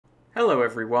Hello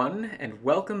everyone, and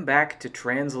welcome back to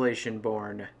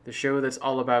Translationborne, the show that's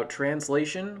all about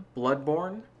translation,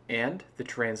 Bloodborne, and the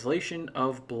translation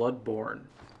of Bloodborne.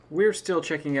 We're still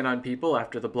checking in on people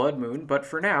after the Blood Moon, but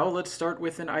for now, let's start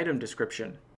with an item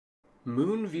description.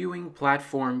 Moon Viewing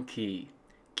Platform Key.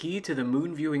 Key to the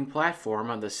moon viewing platform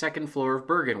on the second floor of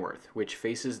Byrgenwerth, which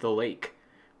faces the lake.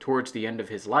 Towards the end of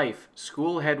his life,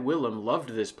 Schoolhead Willem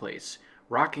loved this place,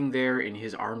 rocking there in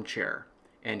his armchair.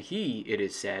 And he, it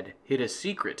is said, hid a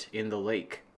secret in the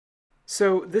lake.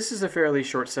 So this is a fairly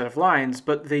short set of lines,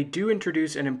 but they do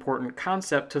introduce an important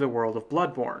concept to the world of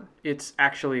Bloodborne. It's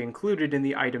actually included in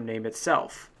the item name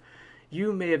itself.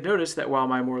 You may have noticed that while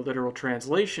my more literal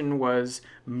translation was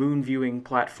Moon Viewing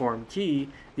Platform Key,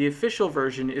 the official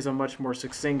version is a much more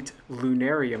succinct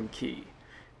Lunarium Key.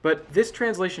 But this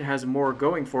translation has more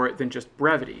going for it than just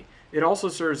brevity. It also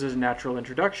serves as a natural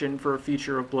introduction for a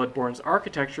feature of Bloodborne's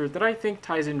architecture that I think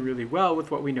ties in really well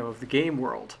with what we know of the game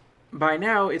world. By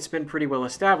now, it's been pretty well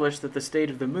established that the state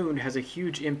of the moon has a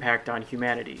huge impact on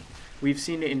humanity. We've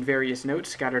seen it in various notes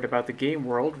scattered about the game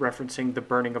world referencing the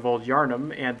burning of Old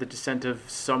Yharnam and the descent of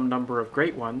some number of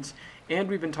Great Ones, and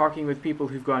we've been talking with people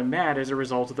who've gone mad as a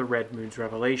result of the Red Moon's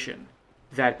revelation.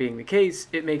 That being the case,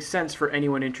 it makes sense for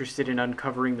anyone interested in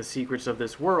uncovering the secrets of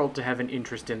this world to have an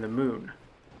interest in the moon.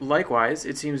 Likewise,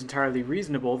 it seems entirely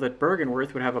reasonable that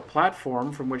Byrgenwerth would have a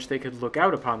platform from which they could look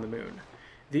out upon the moon.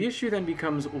 The issue then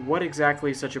becomes what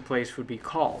exactly such a place would be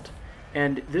called.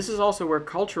 And this is also where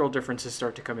cultural differences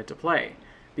start to come into play,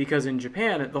 because in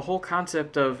Japan, the whole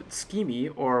concept of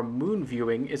tsukimi, or moon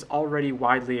viewing, is already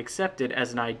widely accepted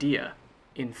as an idea.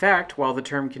 In fact, while the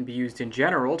term can be used in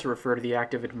general to refer to the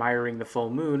act of admiring the full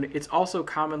moon, it's also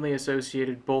commonly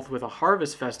associated both with a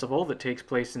harvest festival that takes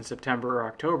place in September or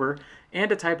October,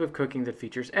 and a type of cooking that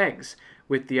features eggs,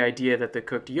 with the idea that the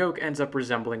cooked yolk ends up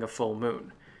resembling a full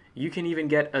moon. You can even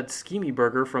get a tsukimi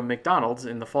burger from McDonald's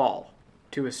in the fall.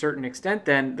 To a certain extent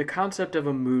then, the concept of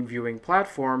a moon viewing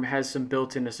platform has some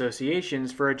built-in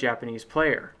associations for a Japanese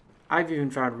player. I've even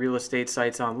found real estate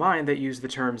sites online that use the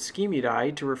term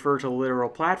tsukimidai to refer to literal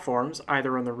platforms,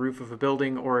 either on the roof of a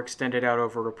building or extended out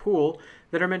over a pool,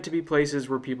 that are meant to be places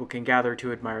where people can gather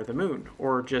to admire the moon,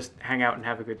 or just hang out and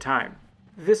have a good time.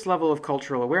 This level of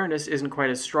cultural awareness isn't quite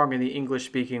as strong in the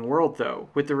English-speaking world, though,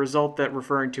 with the result that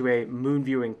referring to a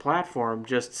moon-viewing platform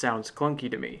just sounds clunky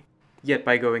to me. Yet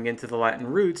by going into the Latin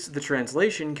roots, the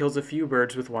translation kills a few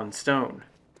birds with one stone.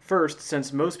 First,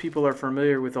 since most people are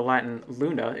familiar with the Latin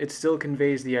luna, it still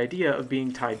conveys the idea of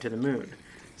being tied to the moon.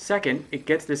 Second, it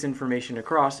gets this information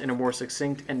across in a more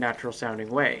succinct and natural-sounding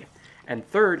way. And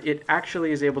third, it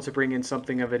actually is able to bring in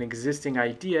something of an existing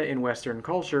idea in Western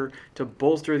culture to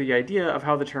bolster the idea of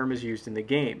how the term is used in the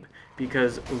game,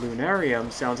 because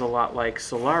lunarium sounds a lot like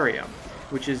solarium,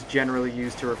 which is generally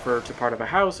used to refer to part of a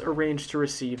house arranged to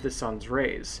receive the sun's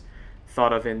rays.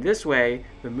 Thought of in this way,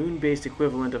 the moon-based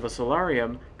equivalent of a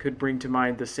solarium could bring to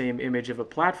mind the same image of a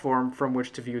platform from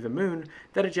which to view the moon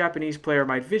that a Japanese player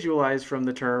might visualize from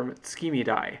the term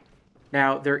tsukimidai.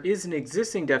 Now, there is an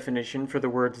existing definition for the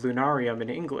word lunarium in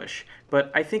English,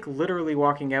 but I think literally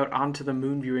walking out onto the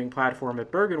moon-viewing platform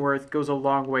at Byrgenwerth goes a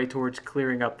long way towards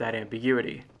clearing up that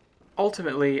ambiguity.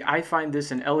 Ultimately, I find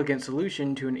this an elegant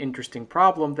solution to an interesting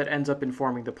problem that ends up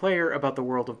informing the player about the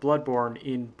world of Bloodborne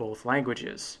in both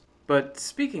languages. But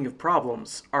speaking of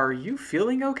problems, are you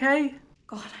feeling okay?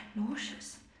 God, I'm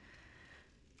nauseous.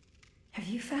 Have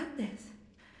you felt this?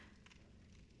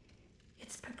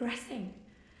 It's progressing.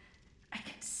 I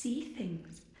can see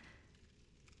things.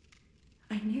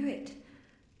 I knew it.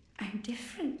 I'm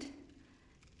different.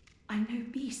 I'm no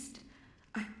beast.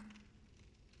 Oh,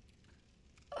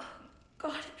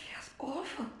 God, it feels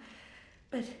awful.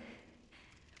 But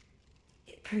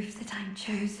it proves that I'm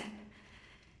chosen.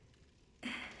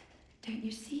 Don't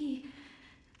you see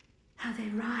how they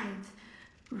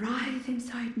writhe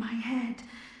inside my head?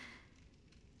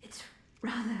 It's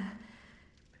rather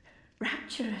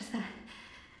rapturous.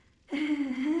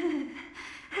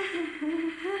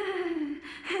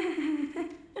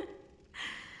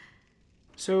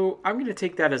 So I'm going to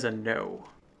take that as a no.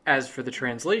 As for the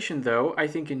translation, though, I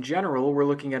think in general we're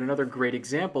looking at another great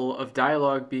example of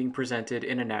dialogue being presented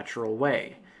in a natural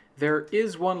way. There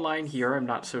is one line here I'm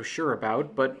not so sure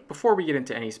about, but before we get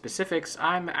into any specifics,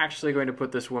 I'm actually going to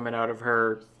put this woman out of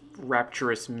her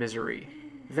rapturous misery.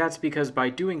 That's because by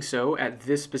doing so, at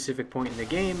this specific point in the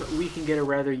game, we can get a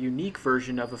rather unique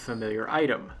version of a familiar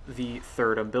item, the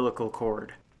third umbilical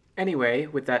cord. Anyway,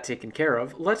 with that taken care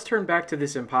of, let's turn back to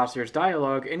this imposter's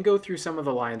dialogue and go through some of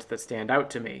the lines that stand out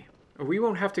to me. We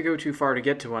won't have to go too far to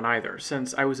get to one either,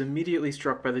 since I was immediately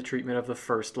struck by the treatment of the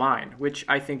first line, which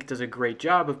I think does a great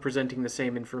job of presenting the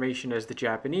same information as the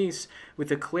Japanese,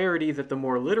 with a clarity that the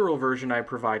more literal version I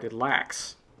provided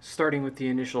lacks. Starting with the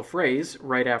initial phrase,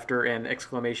 right after an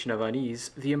exclamation of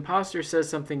unease, the imposter says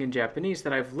something in Japanese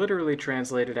that I've literally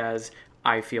translated as,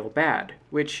 "I feel bad,"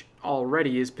 which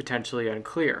already is potentially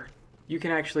unclear. You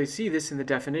can actually see this in the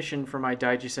definition from my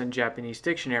Daijisen Japanese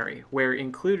dictionary, where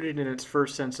included in its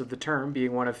first sense of the term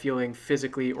being one of feeling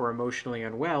physically or emotionally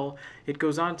unwell, it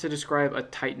goes on to describe a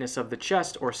tightness of the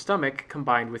chest or stomach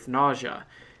combined with nausea.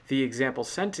 The example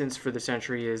sentence for this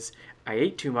entry is, "I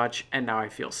ate too much and now I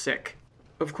feel sick."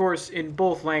 Of course, in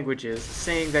both languages,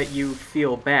 saying that you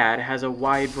feel bad has a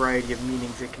wide variety of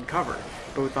meanings it can cover,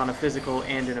 both on a physical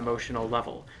and an emotional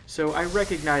level, so I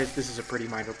recognize this is a pretty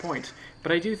minor point,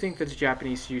 but I do think that the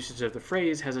Japanese usage of the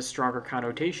phrase has a stronger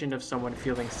connotation of someone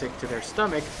feeling sick to their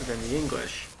stomach than the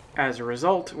English. As a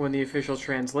result, when the official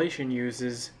translation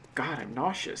uses, "God, I'm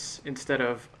nauseous," instead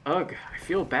of, "Ugh, I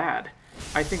feel bad,"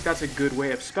 I think that's a good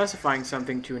way of specifying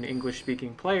something to an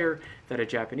English-speaking player that a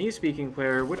Japanese-speaking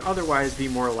player would otherwise be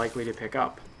more likely to pick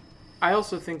up. I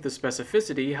also think the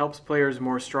specificity helps players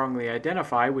more strongly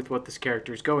identify with what this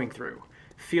character is going through.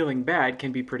 Feeling bad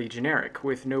can be pretty generic,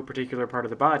 with no particular part of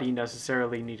the body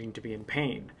necessarily needing to be in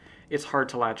pain. It's hard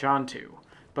to latch onto.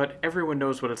 But everyone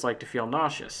knows what it's like to feel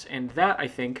nauseous, and that, I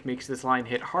think, makes this line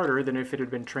hit harder than if it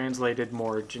had been translated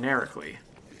more generically.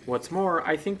 What's more,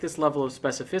 I think this level of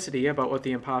specificity about what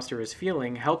the imposter is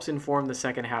feeling helps inform the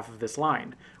second half of this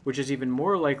line, which is even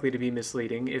more likely to be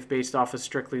misleading if based off a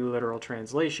strictly literal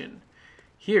translation.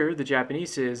 Here, the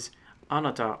Japanese is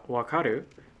 "anata wakaru,"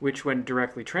 which when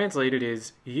directly translated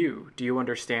is "you, do you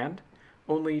understand?"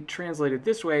 Only translated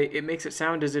this way, it makes it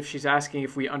sound as if she's asking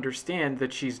if we understand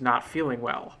that she's not feeling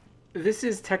well. This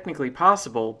is technically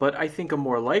possible, but I think a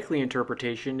more likely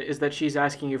interpretation is that she's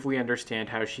asking if we understand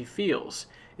how she feels,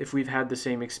 if we've had the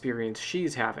same experience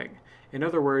she's having. In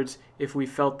other words, if we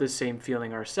felt this same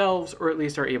feeling ourselves, or at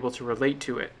least are able to relate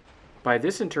to it. By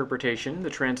this interpretation, the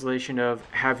translation of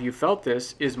 "have you felt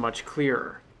this" is much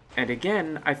clearer. And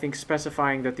again, I think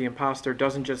specifying that the imposter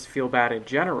doesn't just feel bad in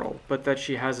general, but that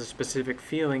she has a specific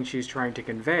feeling she's trying to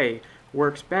convey,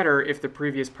 works better if the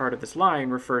previous part of this line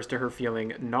refers to her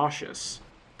feeling nauseous.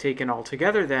 Taken all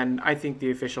together then, I think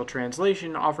the official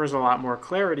translation offers a lot more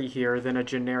clarity here than a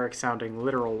generic-sounding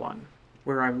literal one.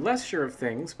 Where I'm less sure of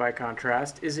things, by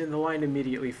contrast, is in the line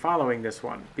immediately following this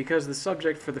one, because the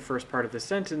subject for the first part of the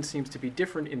sentence seems to be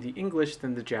different in the English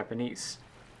than the Japanese.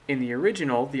 In the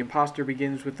original, the imposter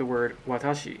begins with the word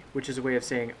watashi, which is a way of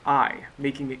saying I,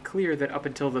 making it clear that up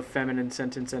until the feminine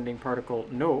sentence-ending particle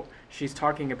no, she's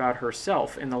talking about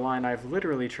herself in the line I've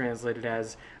literally translated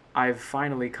as, "I've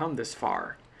finally come this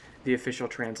far." The official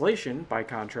translation, by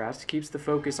contrast, keeps the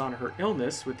focus on her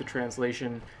illness with the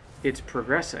translation, "It's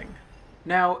progressing."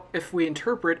 Now, if we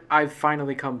interpret "I've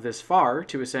finally come this far"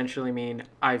 to essentially mean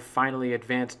 "I've finally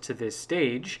advanced to this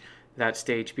stage," that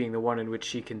stage being the one in which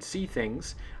she can see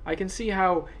things, I can see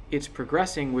how "it's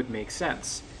progressing" would make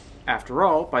sense. After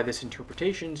all, by this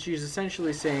interpretation, she's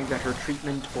essentially saying that her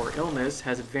treatment or illness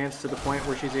has advanced to the point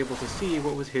where she's able to see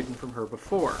what was hidden from her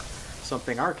before,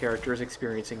 something our character is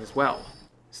experiencing as well.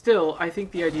 Still, I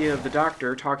think the idea of the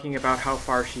doctor talking about how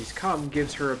far she's come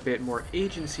gives her a bit more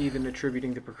agency than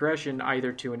attributing the progression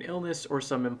either to an illness or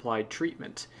some implied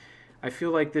treatment. I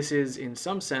feel like this is, in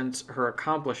some sense, her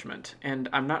accomplishment, and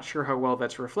I'm not sure how well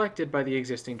that's reflected by the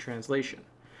existing translation.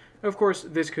 Of course,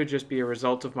 this could just be a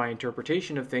result of my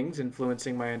interpretation of things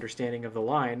influencing my understanding of the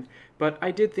line, but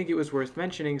I did think it was worth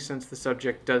mentioning since the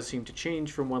subject does seem to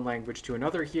change from one language to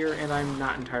another here, and I'm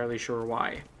not entirely sure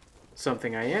why.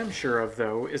 Something I am sure of,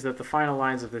 though, is that the final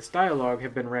lines of this dialogue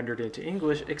have been rendered into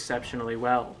English exceptionally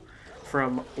well.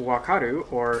 From wakaru,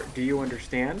 or "do you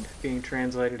understand?" being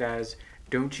translated as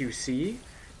 "don't you see?"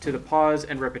 to the pause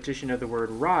and repetition of the word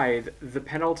writhe, the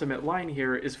penultimate line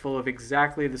here is full of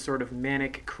exactly the sort of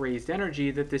manic, crazed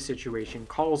energy that this situation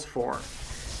calls for.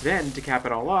 Then, to cap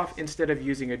it all off, instead of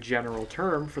using a general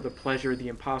term for the pleasure the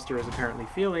imposter is apparently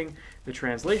feeling, the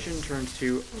translation turns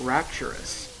to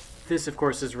rapturous. This, of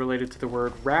course, is related to the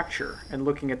word rapture, and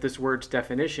looking at this word's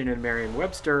definition in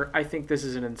Merriam-Webster, I think this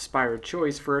is an inspired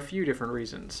choice for a few different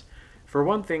reasons. For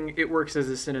one thing, it works as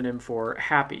a synonym for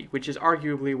happy, which is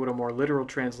arguably what a more literal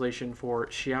translation for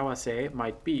shiawase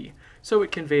might be, so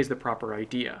it conveys the proper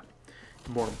idea.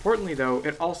 More importantly, though,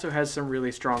 it also has some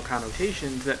really strong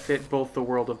connotations that fit both the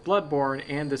world of Bloodborne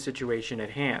and the situation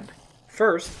at hand.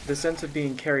 First, the sense of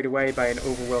being carried away by an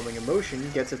overwhelming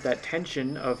emotion gets at that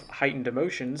tension of heightened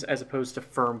emotions as opposed to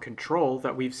firm control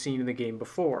that we've seen in the game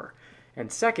before.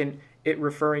 And second, It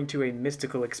referring to a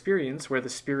mystical experience where the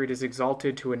spirit is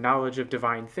exalted to a knowledge of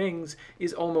divine things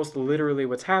is almost literally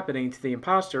what's happening to the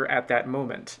impostor at that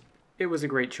moment. It was a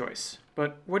great choice.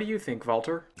 But what do you think,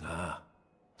 Valtr?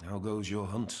 How goes your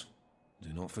hunt? Do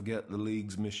not forget the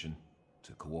League's mission,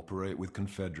 to cooperate with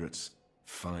Confederates,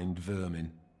 find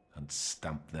vermin, and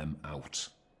stamp them out.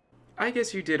 I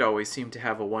guess you did always seem to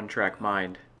have a one-track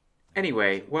mind.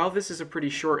 Anyway, while this is a pretty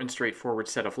short and straightforward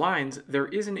set of lines, there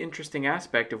is an interesting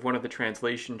aspect of one of the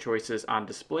translation choices on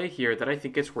display here that I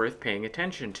think it's worth paying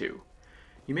attention to.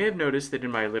 You may have noticed that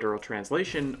in my literal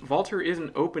translation, Valtr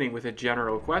isn't opening with a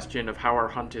general question of how our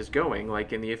hunt is going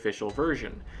like in the official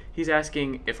version. He's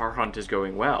asking if our hunt is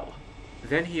going well.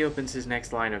 Then he opens his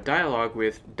next line of dialogue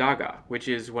with daga, which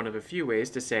is one of a few ways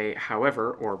to say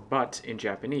however or but in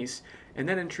Japanese, and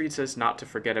then entreats us not to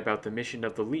forget about the mission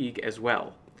of the League as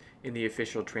well. In the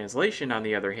official translation, on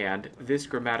the other hand, this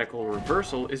grammatical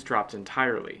reversal is dropped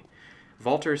entirely.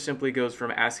 Valtr simply goes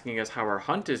from asking us how our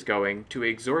hunt is going to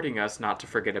exhorting us not to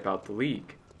forget about the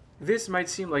League. This might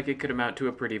seem like it could amount to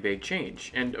a pretty big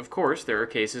change, and of course there are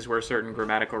cases where certain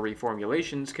grammatical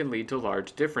reformulations can lead to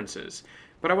large differences,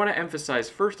 but I want to emphasize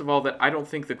first of all that I don't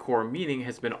think the core meaning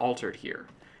has been altered here.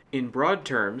 In broad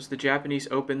terms, the Japanese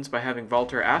opens by having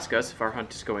Valtr ask us if our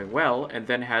hunt is going well, and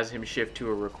then has him shift to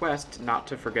a request not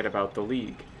to forget about the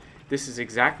League. This is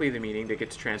exactly the meaning that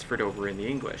gets transferred over in the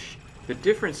English. The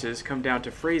differences come down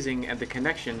to phrasing and the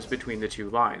connections between the two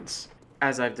lines.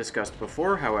 As I've discussed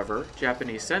before, however,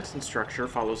 Japanese sentence structure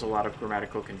follows a lot of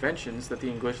grammatical conventions that the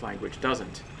English language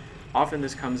doesn't. Often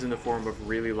this comes in the form of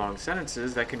really long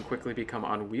sentences that can quickly become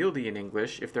unwieldy in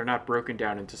English if they're not broken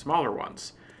down into smaller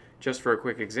ones. Just for a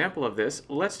quick example of this,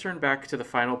 let's turn back to the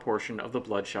final portion of the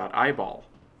bloodshot eyeball.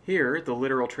 Here, the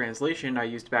literal translation I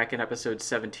used back in episode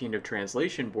 17 of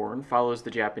Translationborne follows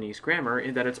the Japanese grammar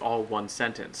in that it's all one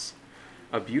sentence.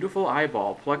 A beautiful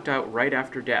eyeball plucked out right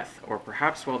after death, or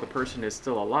perhaps while the person is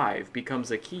still alive,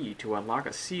 becomes a key to unlock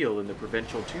a seal in the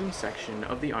provincial tomb section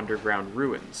of the underground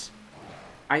ruins.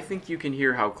 I think you can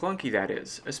hear how clunky that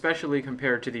is, especially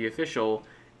compared to the official,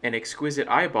 an exquisite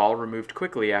eyeball removed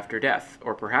quickly after death,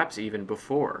 or perhaps even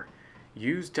before,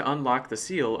 used to unlock the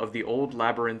seal of the old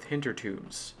labyrinth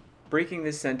hintertombs. Breaking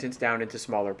this sentence down into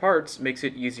smaller parts makes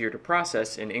it easier to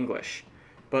process in English.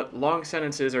 But long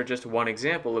sentences are just one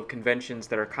example of conventions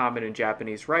that are common in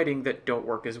Japanese writing that don't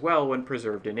work as well when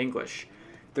preserved in English.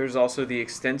 There's also the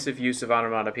extensive use of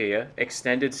onomatopoeia,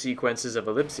 extended sequences of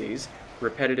ellipses,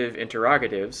 repetitive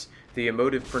interrogatives, the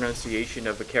emotive pronunciation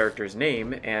of a character's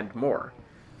name, and more.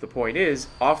 The point is,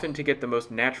 often to get the most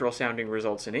natural-sounding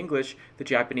results in English, the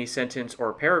Japanese sentence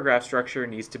or paragraph structure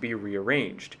needs to be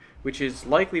rearranged, which is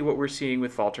likely what we're seeing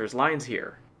with Valtr's lines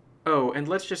here. Oh, and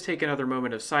let's just take another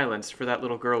moment of silence for that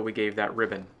little girl we gave that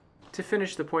ribbon. To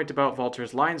finish the point about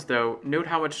Valtr's lines, though, note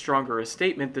how much stronger a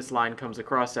statement this line comes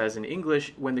across as in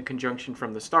English when the conjunction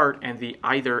from the start and the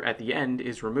either at the end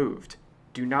is removed.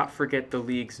 Do not forget the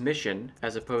League's mission,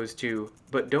 as opposed to,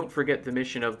 but don't forget the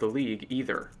mission of the League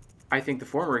either. I think the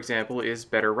former example is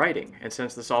better writing, and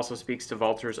since this also speaks to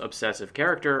Valtr's obsessive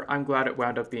character, I'm glad it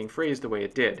wound up being phrased the way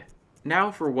it did. Now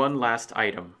for one last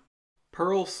item.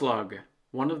 Pearl Slug,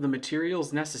 one of the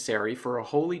materials necessary for a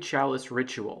holy chalice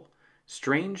ritual.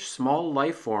 Strange, small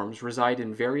life forms reside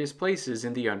in various places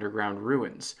in the underground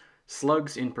ruins.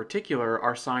 Slugs in particular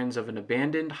are signs of an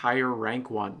abandoned higher rank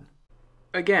one.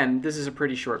 Again, this is a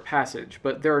pretty short passage,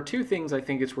 but there are two things I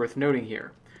think it's worth noting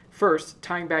here. First,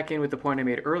 tying back in with the point I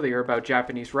made earlier about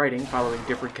Japanese writing following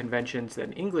different conventions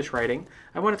than English writing,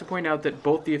 I wanted to point out that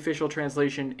both the official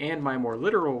translation and my more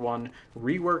literal one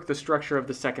rework the structure of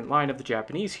the second line of the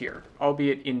Japanese here,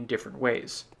 albeit in different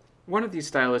ways. One of these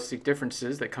stylistic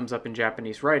differences that comes up in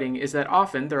Japanese writing is that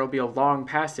often there will be a long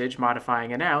passage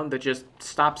modifying a noun that just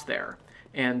stops there,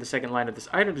 and the second line of this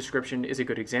item description is a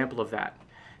good example of that.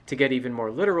 To get even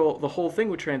more literal, the whole thing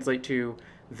would translate to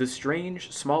the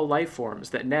strange, small life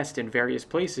forms that nest in various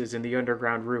places in the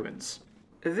underground ruins.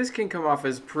 This can come off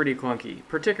as pretty clunky,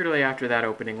 particularly after that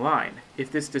opening line,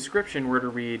 if this description were to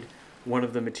read, one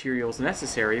of the materials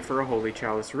necessary for a holy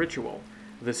chalice ritual,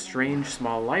 the strange,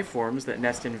 small life forms that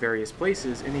nest in various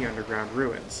places in the underground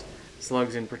ruins.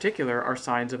 Slugs in particular are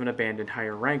signs of an abandoned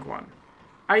higher rank one.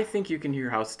 I think you can hear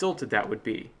how stilted that would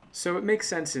be, so it makes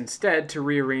sense instead to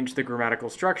rearrange the grammatical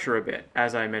structure a bit,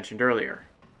 as I mentioned earlier.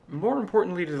 More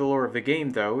importantly to the lore of the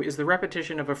game, though, is the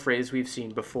repetition of a phrase we've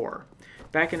seen before.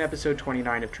 Back in episode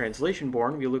 29 of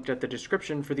Translationborne, we looked at the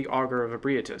description for the Augur of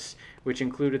Ebrietas, which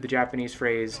included the Japanese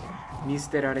phrase,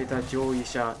 Misterareta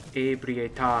joisha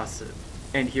ebrietas.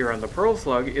 And here on the Pearl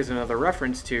Slug is another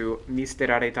reference to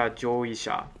Misterareta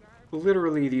joisha.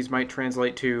 Literally, these might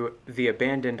translate to the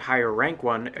abandoned higher rank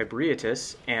one,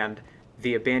 Ebrietas, and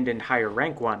the abandoned higher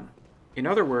rank one. In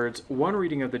other words, one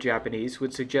reading of the Japanese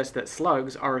would suggest that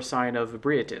slugs are a sign of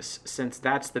Ebrietas, since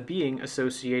that's the being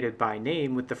associated by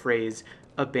name with the phrase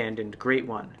abandoned great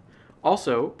one.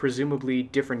 Also, presumably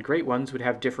different great ones would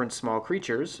have different small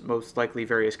creatures, most likely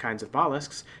various kinds of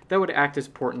mollusks, that would act as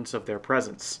portents of their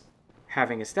presence.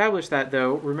 Having established that,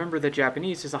 though, remember that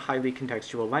Japanese is a highly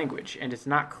contextual language, and it's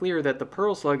not clear that the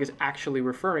Pearl Slug is actually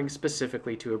referring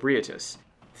specifically to Ebrietas.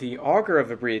 The augur of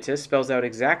Ebrietas spells out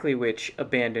exactly which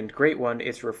abandoned great one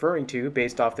it's referring to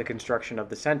based off the construction of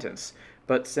the sentence,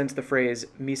 but since the phrase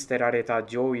misterareta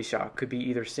joisha could be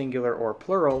either singular or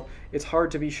plural, it's hard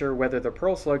to be sure whether the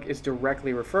Pearl Slug is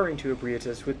directly referring to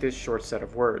Ebrietas with this short set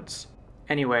of words.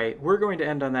 Anyway, we're going to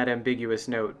end on that ambiguous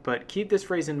note, but keep this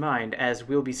phrase in mind as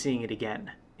we'll be seeing it again.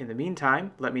 In the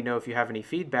meantime, let me know if you have any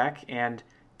feedback, and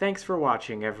thanks for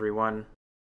watching, everyone.